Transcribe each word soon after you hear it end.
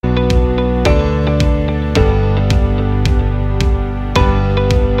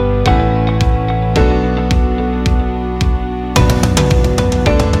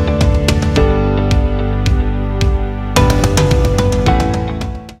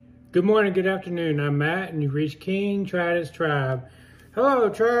Good morning, good afternoon. I'm Matt, and you've reached King Trident's Tribe. Hello,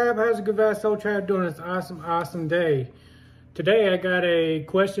 Tribe. How's the Good Vibes Soul Tribe doing? It's an awesome day. Today, I got a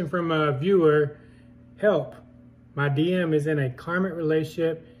question from a viewer. Help. My DM is in a karmic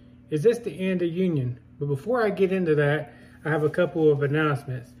relationship. Is this the end of union? But before I get into that, I have a couple of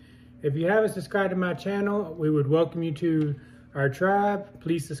announcements. If you haven't subscribed to my channel, we would welcome you to our tribe.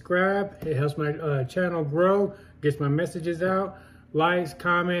 Please subscribe. It helps my channel grow, gets my messages out. Likes,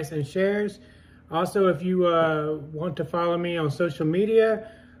 comments, and shares. Also, if you want to follow me on social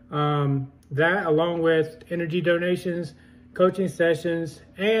media, that along with energy donations, coaching sessions,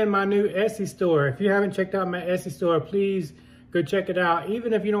 and my new Etsy store. If you haven't checked out my Etsy store, please go check it out.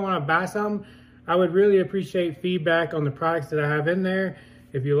 Even if you don't want to buy something, I would really appreciate feedback on the products that I have in there.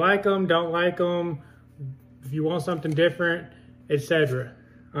 If you like them, don't like them, if you want something different, etc.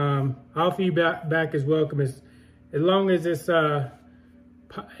 All feedback is welcome as long as it's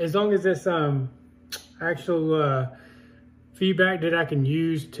actual feedback that I can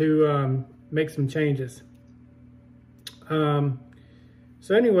use to make some changes. So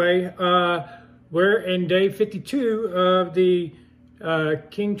anyway, we're in day 52 of the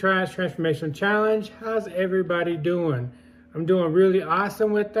King Trident's Transformation Challenge. How's everybody doing? I'm doing really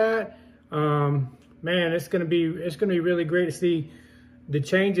awesome with that. Man, it's gonna be really great to see the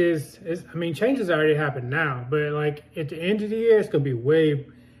changes. Changes already happened now, but like at the end of the year, it's gonna be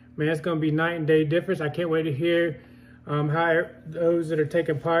it's gonna be night and day difference. I can't wait to hear how those that are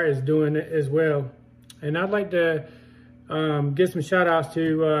taking part is doing it as well. And I'd like to give some shout outs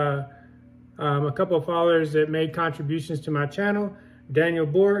to a couple of followers that made contributions to my channel, Daniel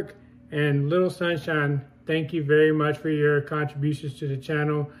Bork and Little Sunshine. Thank you very much for your contributions to the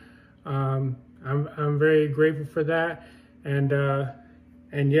channel. I'm very grateful for that.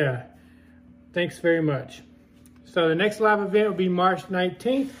 And yeah, thanks very much. So the next live event will be March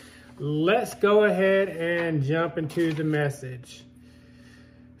 19th. Let's go ahead and jump into the message.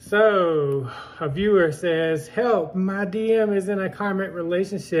 So a viewer says, help, my DM is in a karmic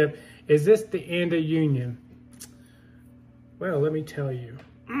relationship. Is this the end of union? Well, let me tell you.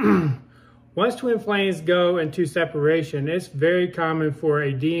 Once twin flames go into separation, it's very common for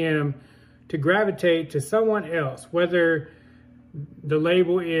a DM to gravitate to someone else, whether the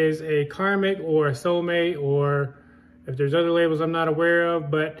label is a karmic or a soulmate, or if there's other labels I'm not aware of.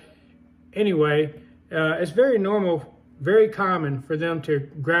 But anyway, it's very normal, very common for them to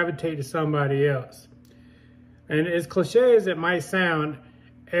gravitate to somebody else. And as cliche as it might sound,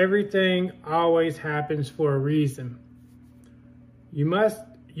 everything always happens for a reason. You most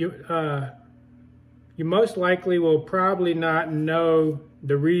likely will probably not know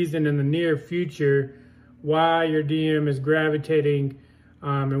the reason in the near future why your DM is gravitating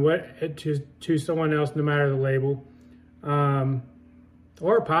to someone else, no matter the label, or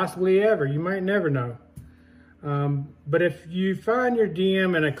possibly ever. You might never know. But if you find your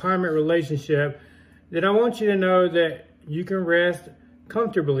DM in a karmic relationship, then I want you to know that you can rest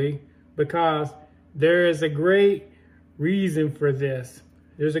comfortably, because there is a great reason for this.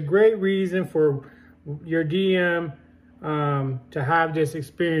 There's a great reason for your DM to have this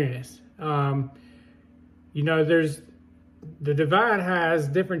experience. There's the divine has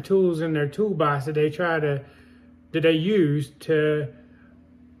different tools in their toolbox that they use to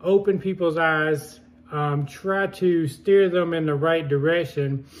open people's eyes, try to steer them in the right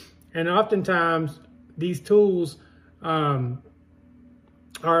direction. And oftentimes these tools are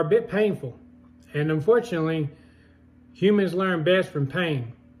a bit painful. And unfortunately, humans learn best from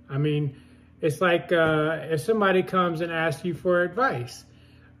pain. It's like if somebody comes and asks you for advice,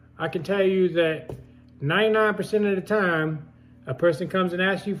 I can tell you that 99% of the time, a person comes and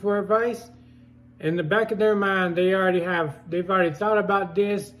asks you for advice, in the back of their mind, they've already thought about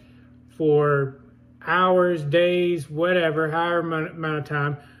this for hours, days, whatever, however amount of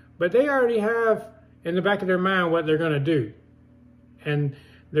time, but they already have in the back of their mind what they're going to do. And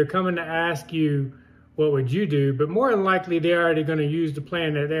they're coming to ask you, what would you do? But more than likely, they're already going to use the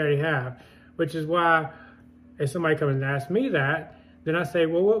plan that they already have, which is why if somebody comes and asks me that, then I say,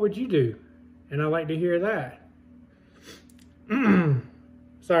 well, what would you do? And I like to hear that.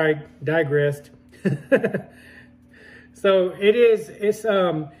 Sorry, digressed. So it's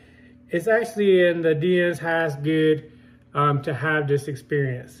actually in the DM's highest good to have this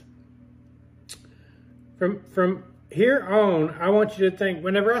experience. From here on, I want you to think,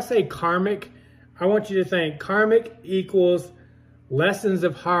 whenever I say karmic, I want you to think karmic equals lessons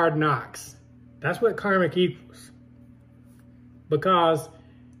of hard knocks. That's what karmic equals. Because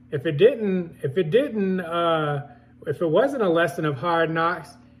if it wasn't a lesson of hard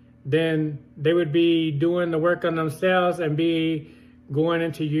knocks, then they would be doing the work on themselves and be going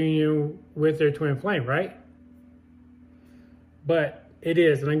into union with their twin flame, right? But it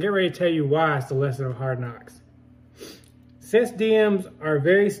is, and I'm getting ready to tell you why it's the lesson of hard knocks. Since DMs are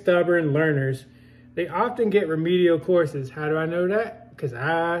very stubborn learners, they often get remedial courses. How do I know that? Because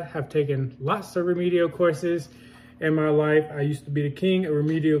I have taken lots of remedial courses in my life. I used to be the king of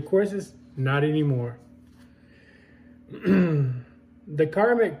remedial courses, not anymore. The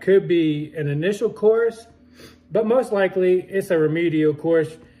karmic could be an initial course, but most likely it's a remedial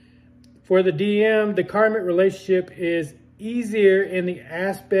course. For the DM, the karmic relationship is easier in the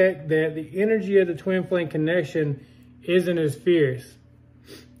aspect that the energy of the twin flame connection isn't as fierce.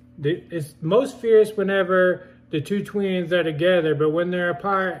 It's most fierce whenever the two twins are together, but when they're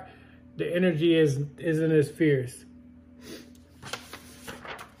apart, the energy isn't as fierce.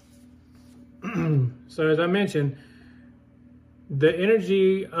 So as I mentioned, the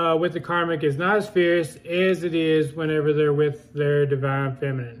energy with the karmic is not as fierce as it is whenever they're with their divine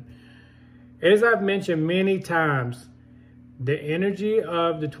feminine. As I've mentioned many times, the energy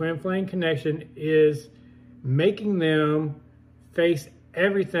of the twin flame connection is making them face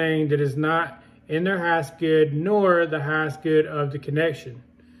everything that is not in their highest good nor the highest good of the connection.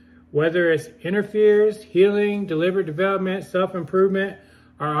 Whether it's inner fears, healing, deliberate development, self-improvement,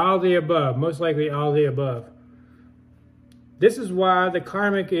 or all the above, most likely all the above. This is why the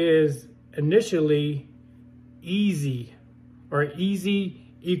karmic is initially easy, or easy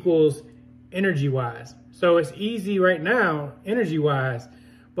equals energy-wise. So it's easy right now, energy-wise,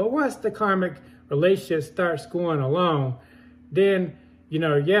 but once the karmic relationship starts going along, then, they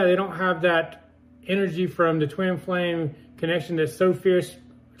don't have that energy from the twin flame connection that's so fierce,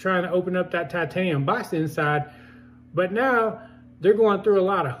 trying to open up that titanium box inside. But now they're going through a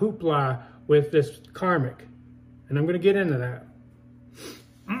lot of hoopla with this karmic. And I'm going to get into that.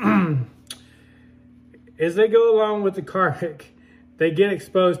 As they go along with the karmic, they get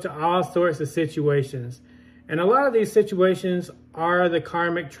exposed to all sorts of situations. And a lot of these situations are the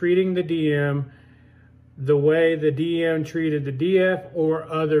karmic treating the DM the way the DM treated the DF or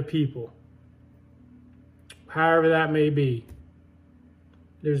other people. However that may be.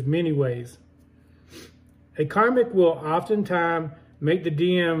 There's many ways. A karmic will oftentimes make the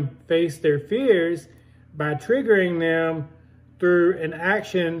DM face their fears by triggering them through an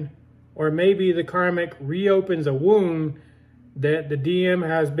action, or maybe the karmic reopens a wound that the DM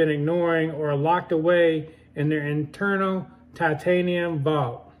has been ignoring or locked away in their internal titanium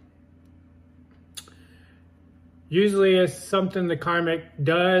vault. Usually it's something the karmic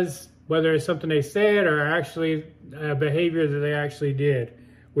does, whether it's something they said or actually a behavior that they actually did,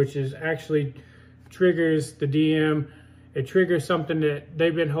 which is actually triggers the DM. It triggers something that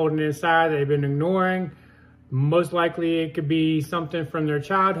they've been holding inside, they've been ignoring. Most likely it could be something from their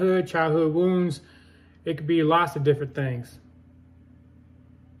childhood wounds. It could be lots of different things.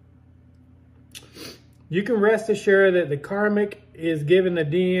 You can rest assured that the karmic is giving the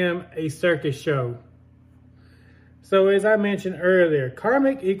DM a circus show. So as I mentioned earlier,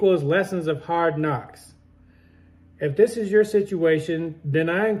 karmic equals lessons of hard knocks. If this is your situation, then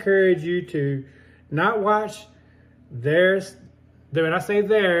I encourage you to not watch when I say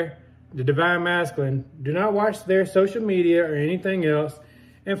the divine masculine, do not watch their social media or anything else,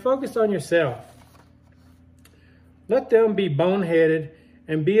 and focus on yourself. Let them be boneheaded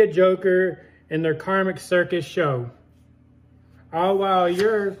and be a joker in their karmic circus show. All while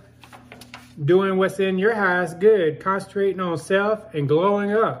you're doing what's in your highest good, concentrating on self and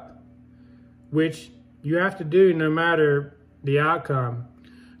glowing up, which you have to do no matter the outcome.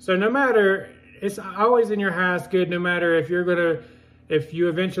 So no matter, it's always in your highest good, no matter if you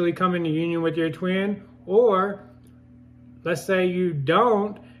eventually come into union with your twin, or let's say you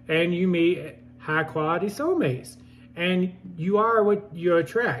don't and you meet high quality soulmates and you are what you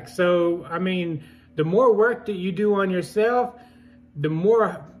attract. So, I mean, the more work that you do on yourself, the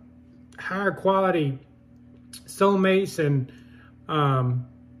more higher quality soulmates and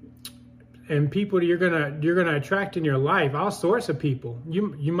people that you're gonna attract in your life. All sorts of people.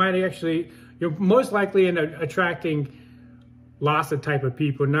 You're most likely attracting lots of type of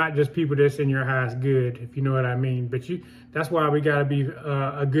people, not just people that's in your highest good, if you know what I mean. But that's why we gotta be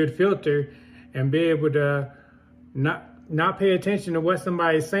a good filter and be able to not pay attention to what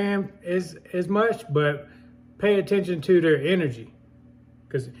somebody's saying as much, but pay attention to their energy,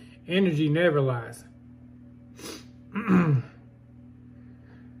 because energy never lies.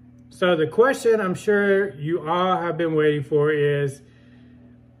 So the question I'm sure you all have been waiting for is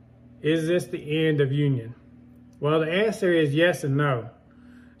this the end of union? Well, the answer is yes and no.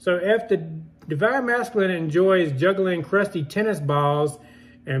 So if the divine masculine enjoys juggling crusty tennis balls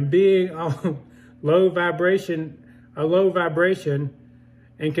and being on a low vibration,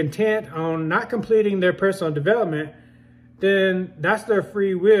 and content on not completing their personal development, then that's their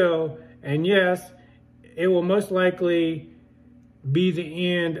free will. And yes, it will most likely be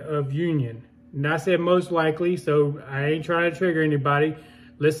the end of union. And I said most likely, so I ain't trying to trigger anybody.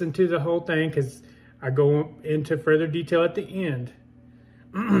 Listen to the whole thing because I go into further detail at the end.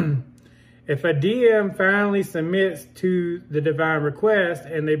 If a DM finally submits to the divine request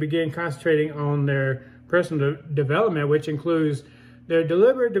and they begin concentrating on their personal development, which includes their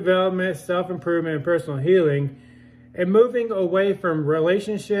deliberate development, self-improvement, and personal healing, and moving away from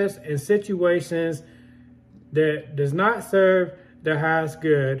relationships and situations that does not serve the highest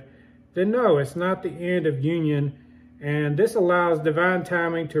good, then no, it's not the end of union. And this allows divine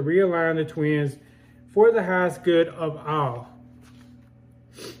timing to realign the twins for the highest good of all.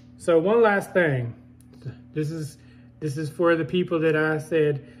 So one last thing. This is for the people that I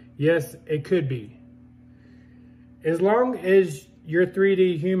said, yes, it could be. As long as your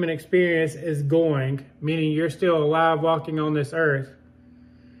 3D human experience is going, meaning you're still alive walking on this earth,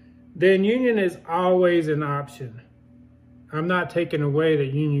 then union is always an option. I'm not taking away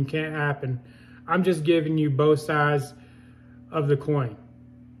that union can't happen. I'm just giving you both sides of the coin.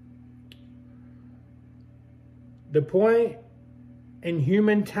 The point in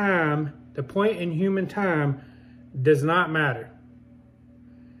human time does not matter.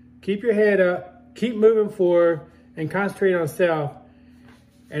 Keep your head up, keep moving forward, and concentrate on self,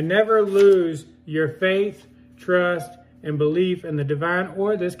 and never lose your faith, trust, and belief in the divine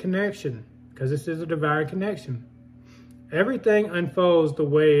or this connection, because this is a divine connection. Everything unfolds the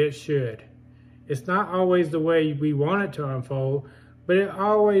way it should. It's not always the way we want it to unfold, but it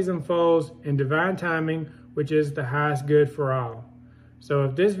always unfolds in divine timing, which is the highest good for all. So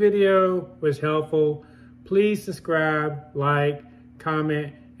if this video was helpful, please subscribe, like,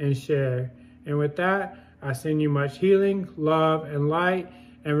 comment, and share. And with that, I send you much healing, love, and light.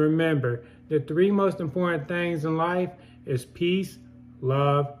 And remember, the 3 most important things in life is peace,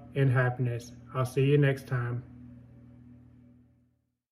 love, and happiness. I'll see you next time.